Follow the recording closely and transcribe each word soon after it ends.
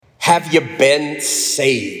Have you been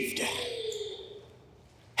saved?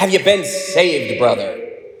 Have you been saved, brother?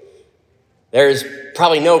 There's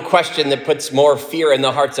probably no question that puts more fear in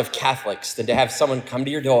the hearts of Catholics than to have someone come to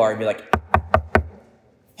your door and be like,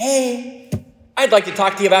 hey, I'd like to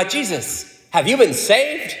talk to you about Jesus. Have you been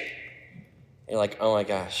saved? And you're like, oh my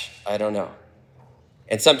gosh, I don't know.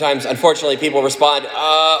 And sometimes, unfortunately, people respond,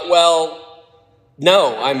 well,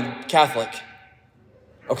 no, I'm Catholic.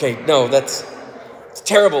 Okay, no, that's a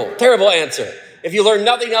terrible answer. If you learn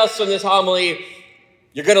nothing else from this homily,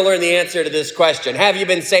 you're going to learn the answer to this question. Have you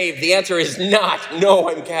been saved? The answer is not, no,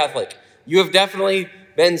 I'm Catholic. You have definitely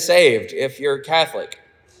been saved if you're Catholic.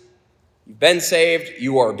 You've been saved,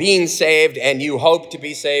 you are being saved, and you hope to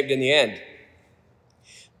be saved in the end.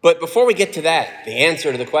 But before we get to that, the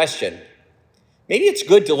answer to the question, maybe it's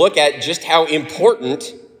good to look at just how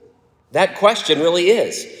important that question really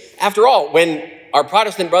is. After all, when our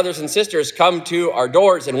Protestant brothers and sisters come to our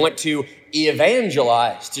doors and want to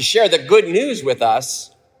evangelize, to share the good news with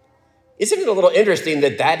us, isn't it a little interesting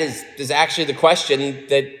that is actually the question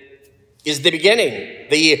that is the beginning,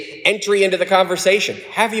 the entry into the conversation?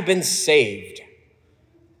 Have you been saved?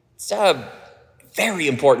 It's a very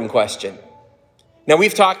important question. Now,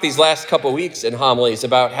 we've talked these last couple weeks in homilies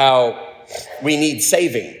about how we need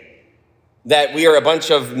saving, that we are a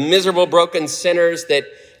bunch of miserable, broken sinners that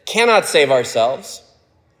cannot save ourselves,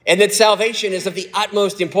 and that salvation is of the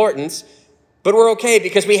utmost importance, but we're okay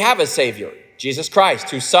because we have a Savior, Jesus Christ,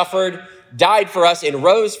 who suffered, died for us, and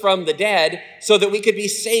rose from the dead so that we could be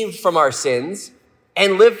saved from our sins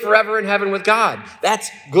and live forever in heaven with God. That's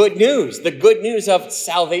good news, the good news of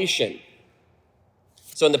salvation.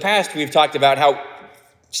 So in the past, we've talked about how,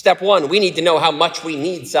 step one, we need to know how much we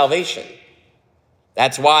need salvation.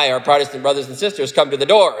 That's why our Protestant brothers and sisters come to the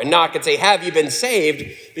door and knock and say, have you been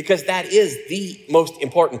saved? Because that is the most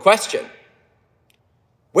important question.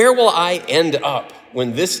 Where will I end up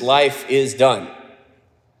when this life is done?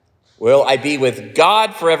 Will I be with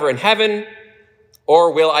God forever in heaven,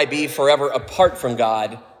 or will I be forever apart from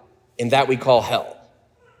God in that we call hell?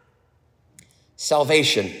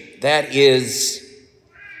 Salvation, that is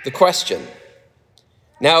the question.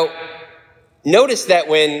 Now, notice that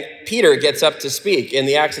when Peter gets up to speak in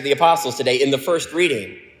the Acts of the Apostles today, in the first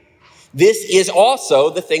reading, this is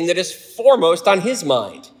also the thing that is foremost on his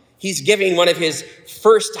mind. He's giving one of his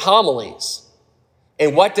first homilies.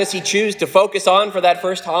 And what does he choose to focus on for that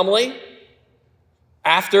first homily?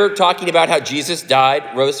 After talking about how Jesus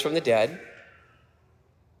died, rose from the dead,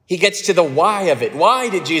 he gets to the why of it. Why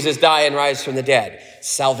did Jesus die and rise from the dead?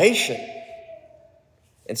 Salvation.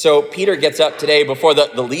 And so Peter gets up today before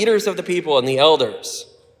the leaders of the people and the elders.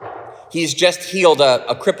 He's just healed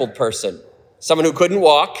a crippled person, someone who couldn't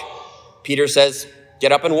walk. Peter says,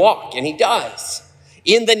 get up and walk, and he does.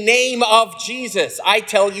 In the name of Jesus, I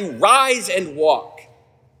tell you, rise and walk.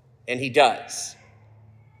 And he does.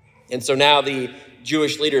 And so now the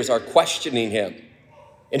Jewish leaders are questioning him.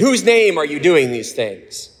 In whose name are you doing these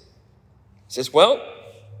things? He says, well,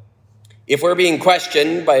 if we're being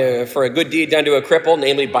questioned for a good deed done to a cripple,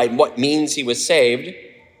 namely by what means he was saved,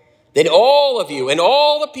 then all of you and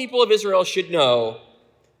all the people of Israel should know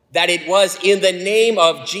that it was in the name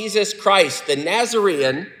of Jesus Christ, the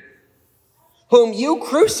Nazarene, whom you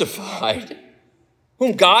crucified,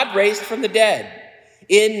 whom God raised from the dead.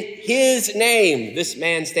 In his name, this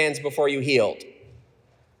man stands before you healed.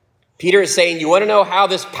 Peter is saying, you want to know how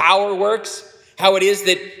this power works? How it is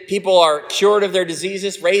that people are cured of their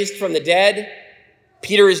diseases, raised from the dead?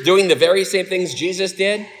 Peter is doing the very same things Jesus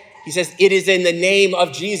did. He says, it is in the name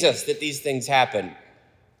of Jesus that these things happen.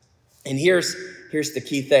 And here's the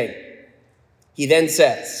key thing. He then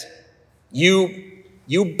says, you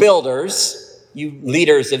builders, you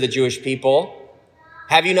leaders of the Jewish people,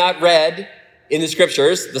 have you not read in the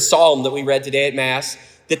scriptures, the psalm that we read today at Mass,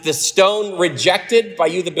 that the stone rejected by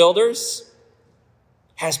you, the builders,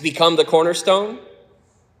 has become the cornerstone?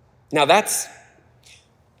 Now that's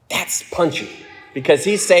punchy, because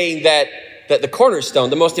he's saying that the cornerstone,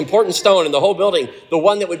 the most important stone in the whole building, the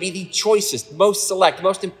one that would be the choicest, most select,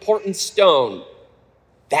 most important stone,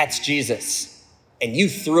 that's Jesus. And you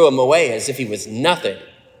threw him away as if he was nothing.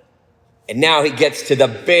 And now he gets to the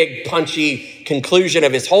big, punchy conclusion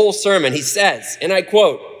of his whole sermon. He says, and I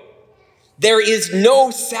quote, there is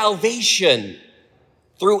no salvation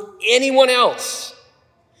through anyone else,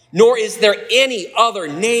 nor is there any other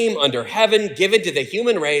name under heaven given to the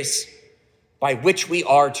human race by which we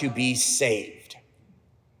are to be saved.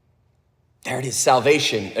 There it is,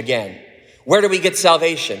 salvation again. Where do we get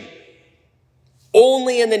salvation?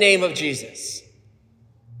 Only in the name of Jesus.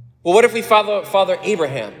 Well, what if we follow Father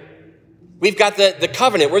Abraham? We've got the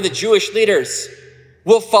covenant. We're the Jewish leaders.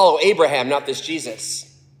 We'll follow Abraham, not this Jesus.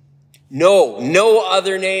 No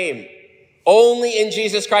other name. Only in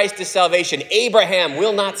Jesus Christ is salvation. Abraham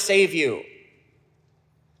will not save you.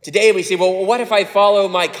 Today we say, well, what if I follow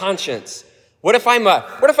my conscience? What if I'm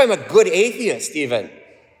a good atheist even?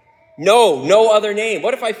 No other name.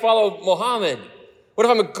 What if I follow Muhammad? What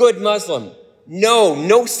if I'm a good Muslim?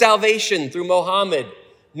 No salvation through Muhammad.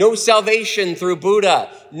 No salvation through Buddha.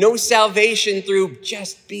 No salvation through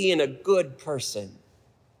just being a good person.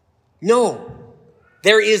 No,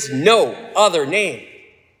 there is no other name.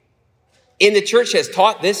 And the church has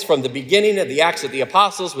taught this from the beginning of the Acts of the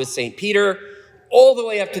Apostles with St. Peter all the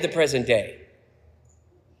way up to the present day.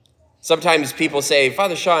 Sometimes people say,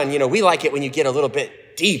 Father Sean, we like it when you get a little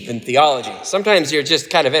bit deep in theology. Sometimes you're just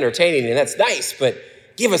kind of entertaining, and that's nice, but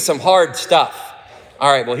give us some hard stuff.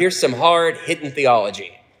 All right, well, here's some hard hidden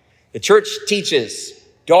theology. The church teaches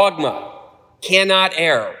dogma cannot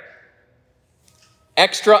err.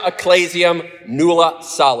 Extra ecclesiam nulla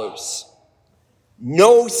salus.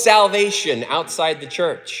 No salvation outside the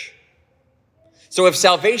church. So if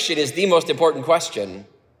salvation is the most important question,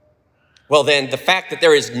 well then the fact that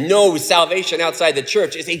there is no salvation outside the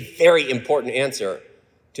church is a very important answer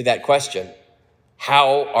to that question.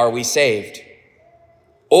 How are we saved?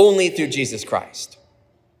 Only through Jesus Christ.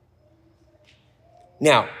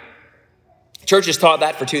 Now, church has taught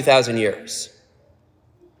that for 2,000 years.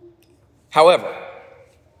 However,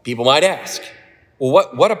 people might ask, well,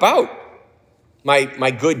 what about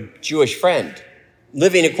my good Jewish friend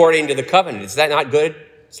living according to the covenant? Is that not good?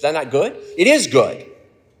 Is that not good? It is good.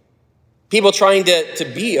 People trying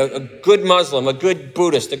to be a good Muslim, a good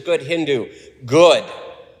Buddhist, a good Hindu, good.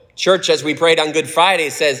 Church, as we prayed on Good Friday,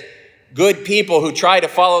 says good people who try to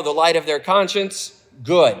follow the light of their conscience,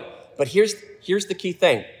 good. But here's the key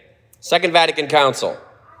thing. Second Vatican Council,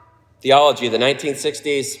 theology of the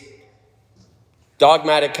 1960s,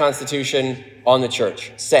 dogmatic constitution on the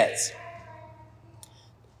church says,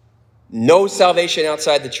 no salvation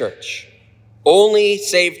outside the church, only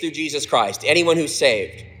saved through Jesus Christ, anyone who's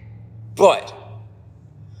saved. But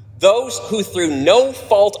those who through no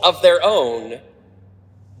fault of their own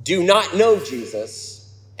do not know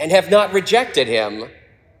Jesus and have not rejected him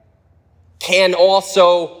can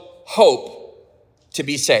also hope to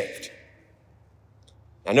be saved.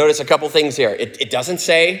 Now notice a couple things here. It doesn't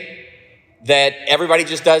say that everybody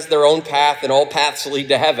just does their own path and all paths lead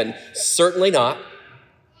to heaven. Certainly not.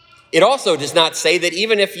 It also does not say that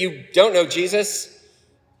even if you don't know Jesus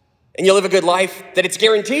and you live a good life, that it's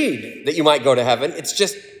guaranteed that you might go to heaven.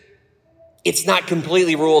 It's not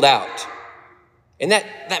completely ruled out. And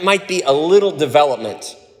that might be a little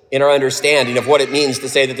development in our understanding of what it means to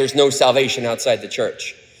say that there's no salvation outside the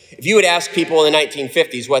church. If you would ask people in the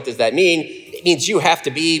 1950s, what does that mean? It means you have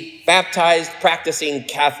to be baptized, practicing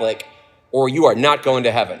Catholic, or you are not going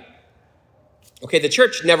to heaven. Okay, the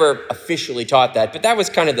church never officially taught that, but that was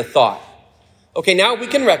kind of the thought. Okay, now we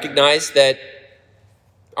can recognize that,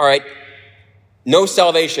 all right, no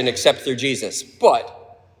salvation except through Jesus. But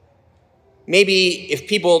maybe if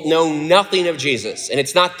people know nothing of Jesus, and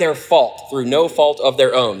it's not their fault, through no fault of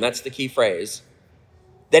their own, that's the key phrase,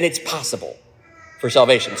 then it's possible for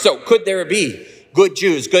salvation. So could there be good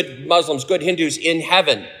Jews, good Muslims, good Hindus in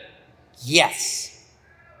heaven? Yes,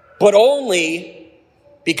 but only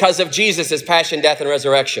because of Jesus' passion, death, and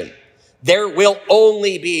resurrection. There will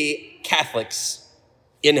only be Catholics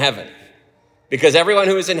in heaven, because everyone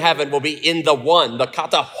who is in heaven will be in the one, the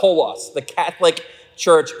kataholos, the Catholic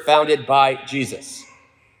Church founded by Jesus.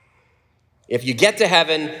 If you get to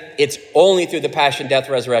heaven, it's only through the passion, death,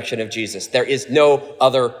 resurrection of Jesus. There is no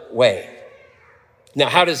other way. Now,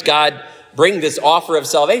 how does God bring this offer of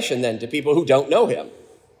salvation then to people who don't know him?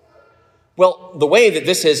 Well, the way that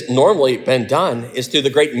this has normally been done is through the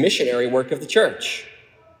great missionary work of the church.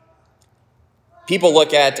 People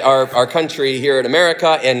look at our country here in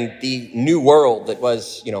America and the new world that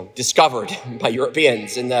was, discovered by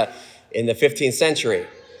Europeans in the 15th century.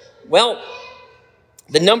 Well,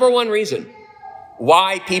 the number one reason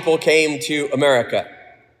why people came to America,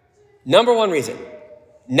 number one reason,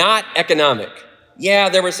 not economic. Yeah,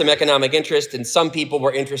 there was some economic interest and some people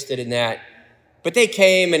were interested in that. But they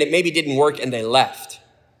came and it maybe didn't work and they left.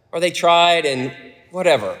 Or they tried and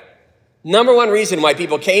whatever. Number one reason why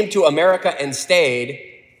people came to America and stayed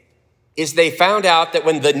is they found out that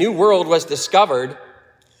when the New World was discovered,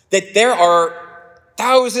 that there are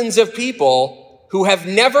thousands of people who have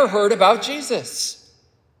never heard about Jesus.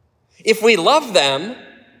 If we love them,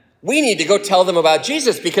 we need to go tell them about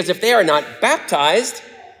Jesus, because if they are not baptized,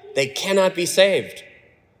 they cannot be saved.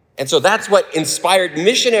 And so that's what inspired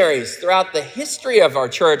missionaries throughout the history of our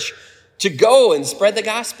church to go and spread the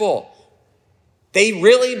gospel. They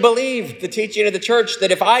really believed the teaching of the church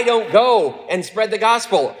that if I don't go and spread the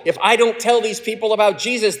gospel, if I don't tell these people about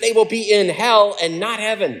Jesus, they will be in hell and not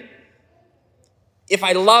heaven. If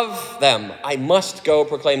I love them, I must go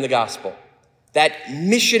proclaim the gospel. That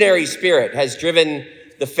missionary spirit has driven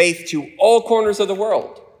the faith to all corners of the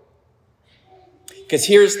world. Because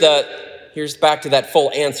here's back to that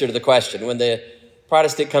full answer to the question. When the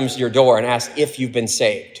Protestant comes to your door and asks if you've been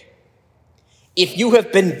saved. If you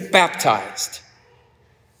have been baptized,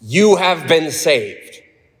 you have been saved.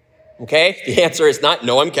 Okay? The answer is not,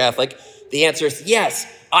 no, I'm Catholic. The answer is, yes,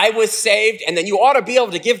 I was saved, and then you ought to be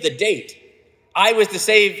able to give the date. I was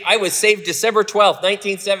saved December 12th,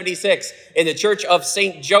 1976, in the Church of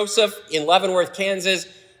St. Joseph in Leavenworth, Kansas,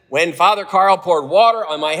 when Father Carl poured water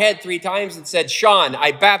on my head 3 times and said, Sean,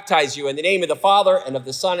 I baptize you in the name of the Father and of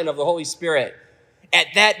the Son and of the Holy Spirit. At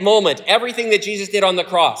that moment, everything that Jesus did on the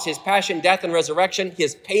cross, his passion, death, and resurrection,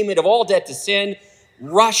 his payment of all debt to sin,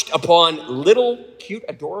 rushed upon little, cute,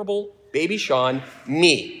 adorable baby Sean,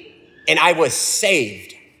 me, and I was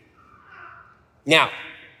saved. Now,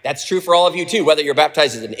 that's true for all of you too, whether you're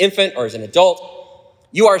baptized as an infant or as an adult.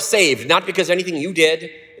 You are saved, not because of anything you did.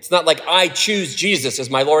 It's not like I choose Jesus as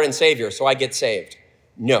my Lord and Savior, so I get saved.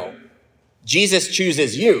 No, Jesus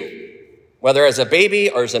chooses you, whether as a baby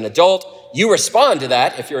or as an adult. You respond to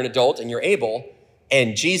that if you're an adult and you're able,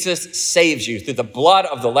 and Jesus saves you through the blood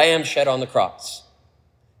of the Lamb shed on the cross.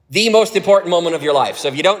 The most important moment of your life. So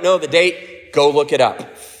if you don't know the date, go look it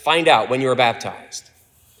up. Find out when you were baptized.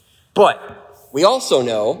 But we also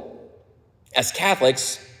know, as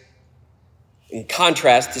Catholics, in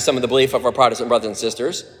contrast to some of the belief of our Protestant brothers and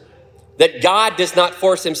sisters, that God does not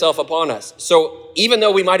force himself upon us. So even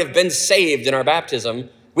though we might have been saved in our baptism,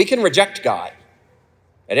 we can reject God.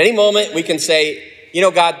 At any moment, we can say,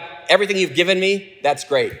 God, everything you've given me, that's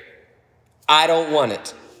great. I don't want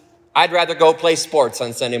it. I'd rather go play sports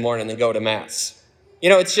on Sunday morning than go to Mass.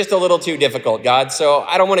 It's just a little too difficult, God, so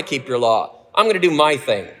I don't want to keep your law. I'm going to do my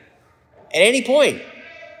thing. At any point,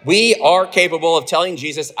 we are capable of telling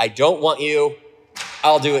Jesus, I don't want you.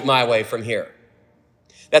 I'll do it my way from here.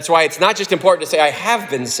 That's why it's not just important to say, I have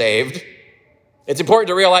been saved. It's important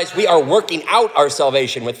to realize we are working out our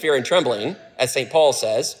salvation with fear and trembling, as St. Paul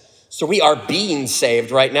says. So we are being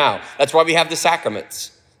saved right now. That's why we have the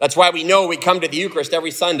sacraments. That's why we know we come to the Eucharist every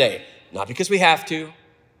Sunday, not because we have to,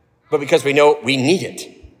 but because we know we need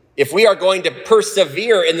it. If we are going to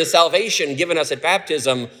persevere in the salvation given us at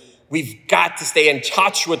baptism, we've got to stay in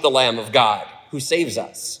touch with the Lamb of God who saves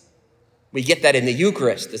us. We get that in the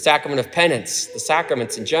Eucharist, the sacrament of penance, the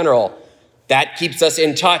sacraments in general. That keeps us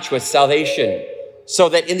in touch with salvation so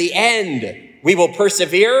that in the end, we will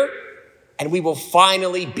persevere and we will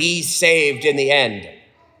finally be saved in the end.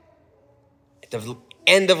 At the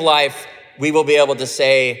end of life, we will be able to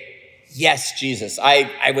say, yes, Jesus,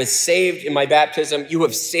 I was saved in my baptism. You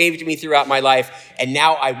have saved me throughout my life. And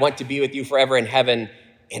now I want to be with you forever in heaven.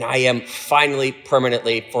 And I am finally,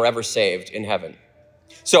 permanently, forever saved in heaven.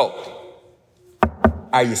 So,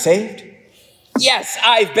 are you saved? Yes,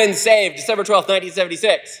 I've been saved. December 12th,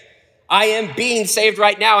 1976. I am being saved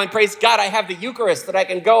right now, and praise God, I have the Eucharist that I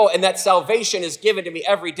can go, and that salvation is given to me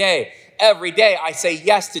every day. Every day, I say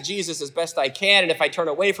yes to Jesus as best I can, and if I turn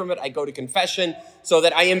away from it, I go to confession so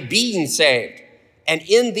that I am being saved. And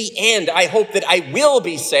in the end, I hope that I will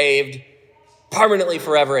be saved permanently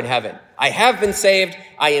forever in heaven. I have been saved,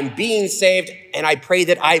 I am being saved, and I pray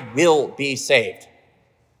that I will be saved.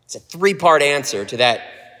 It's a 3-part answer to that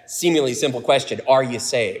seemingly simple question, are you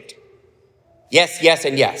saved? Yes, yes,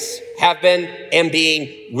 and yes. Have been, am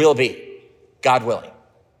being, will be. God willing.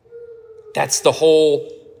 That's the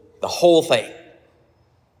whole thing.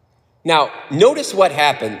 Now, notice what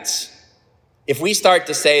happens if we start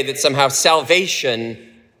to say that somehow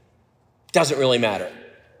salvation doesn't really matter.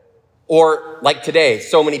 Or like today,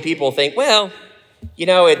 so many people think, well,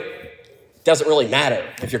 it doesn't really matter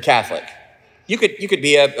if you're Catholic. You could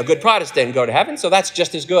be a good Protestant and go to heaven, so that's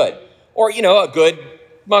just as good. Or, a good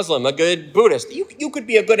Muslim, a good Buddhist. You could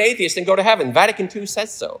be a good atheist and go to heaven. Vatican II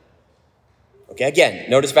says so. Okay, again,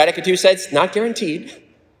 notice Vatican II says not guaranteed.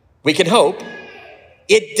 We can hope.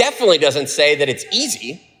 It definitely doesn't say that it's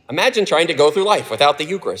easy. Imagine trying to go through life without the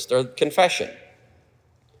Eucharist or confession.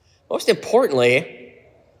 Most importantly,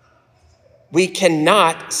 we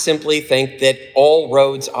cannot simply think that all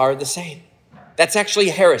roads are the same. That's actually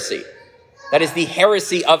heresy. That is the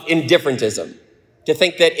heresy of indifferentism. To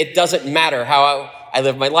think that it doesn't matter how I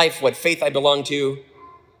live my life, what faith I belong to.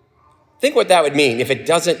 Think what that would mean if it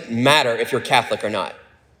doesn't matter if you're Catholic or not.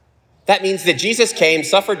 That means that Jesus came,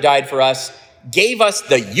 suffered, died for us, gave us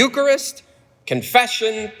the Eucharist,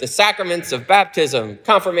 confession, the sacraments of baptism,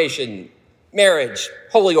 confirmation, marriage,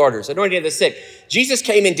 holy orders, anointing of the sick. Jesus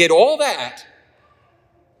came and did all that,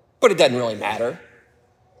 but it doesn't really matter.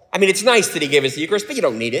 I mean, it's nice that he gave us the Eucharist, but you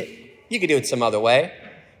don't need it. You could do it some other way.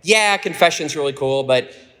 Yeah, confession's really cool,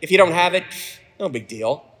 but if you don't have it, no big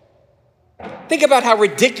deal. Think about how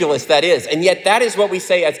ridiculous that is. And yet that is what we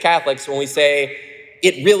say as Catholics when we say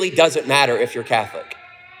it really doesn't matter if you're Catholic.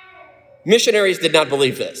 Missionaries did not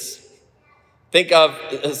believe this. Think of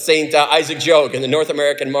St. Isaac Jogues and the North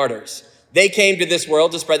American martyrs. They came to this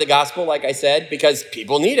world to spread the gospel, like I said, because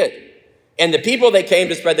people need it. And the people they came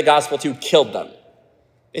to spread the gospel to killed them.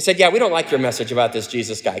 They said, yeah, we don't like your message about this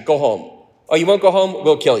Jesus guy. Go home. Oh, you won't go home?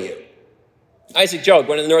 We'll kill you. Isaac Jogues,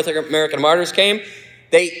 one of the North American martyrs, came.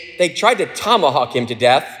 They tried to tomahawk him to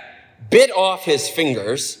death, bit off his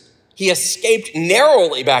fingers. He escaped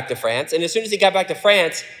narrowly back to France. And as soon as he got back to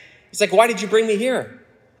France, he's like, why did you bring me here?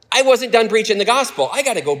 I wasn't done preaching the gospel. I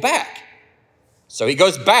got to go back. So he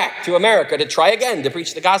goes back to America to try again to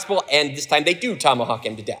preach the gospel, and this time they do tomahawk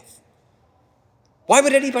him to death. Why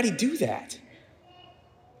would anybody do that?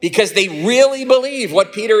 Because they really believe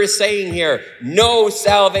what Peter is saying here. No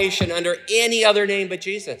salvation under any other name but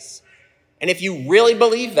Jesus. And if you really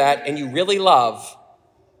believe that and you really love,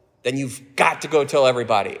 then you've got to go tell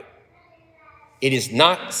everybody. It is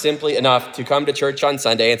not simply enough to come to church on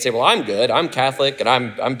Sunday and say, well, I'm good, I'm Catholic, and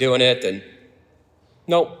I'm doing it. And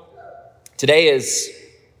no, today is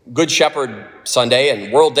Good Shepherd Sunday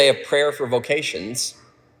and World Day of Prayer for Vocations.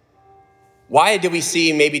 Why do we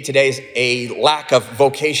see maybe today's a lack of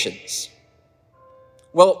vocations?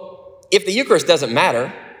 Well, if the Eucharist doesn't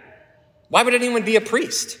matter, why would anyone be a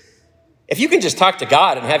priest? If you can just talk to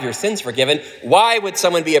God and have your sins forgiven, why would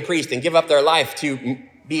someone be a priest and give up their life to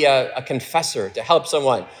be a confessor, to help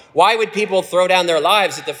someone? Why would people throw down their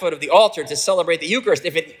lives at the foot of the altar to celebrate the Eucharist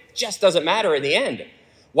if it just doesn't matter in the end?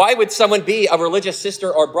 Why would someone be a religious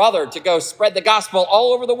sister or brother to go spread the gospel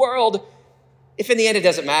all over the world if in the end it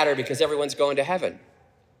doesn't matter because everyone's going to heaven?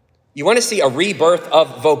 You want to see a rebirth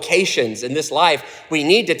of vocations in this life, we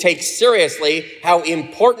need to take seriously how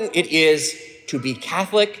important it is to be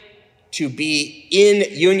Catholic, to be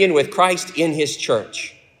in union with Christ in his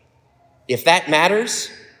church. If that matters,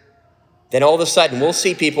 then all of a sudden we'll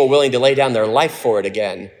see people willing to lay down their life for it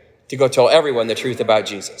again to go tell everyone the truth about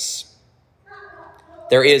Jesus.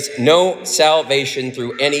 There is no salvation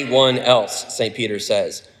through anyone else, St. Peter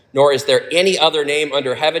says, nor is there any other name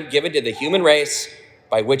under heaven given to the human race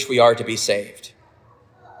by which we are to be saved.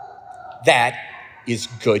 That is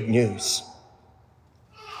good news.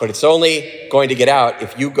 But it's only going to get out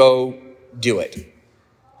if you go do it.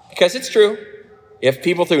 Because it's true, if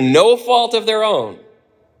people through no fault of their own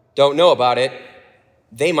don't know about it,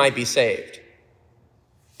 they might be saved.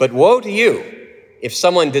 But woe to you if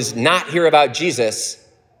someone does not hear about Jesus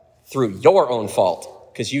through your own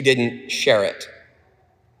fault because you didn't share it.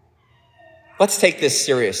 Let's take this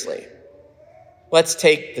seriously. Let's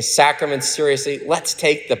take the sacraments seriously. Let's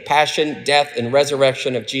take the passion, death, and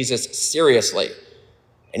resurrection of Jesus seriously.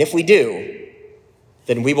 And if we do,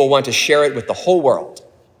 then we will want to share it with the whole world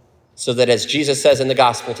so that, as Jesus says in the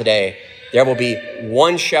gospel today, there will be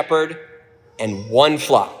one shepherd and one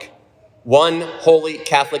flock, one holy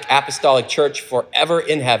Catholic apostolic church forever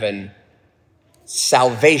in heaven,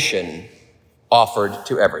 salvation offered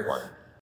to everyone.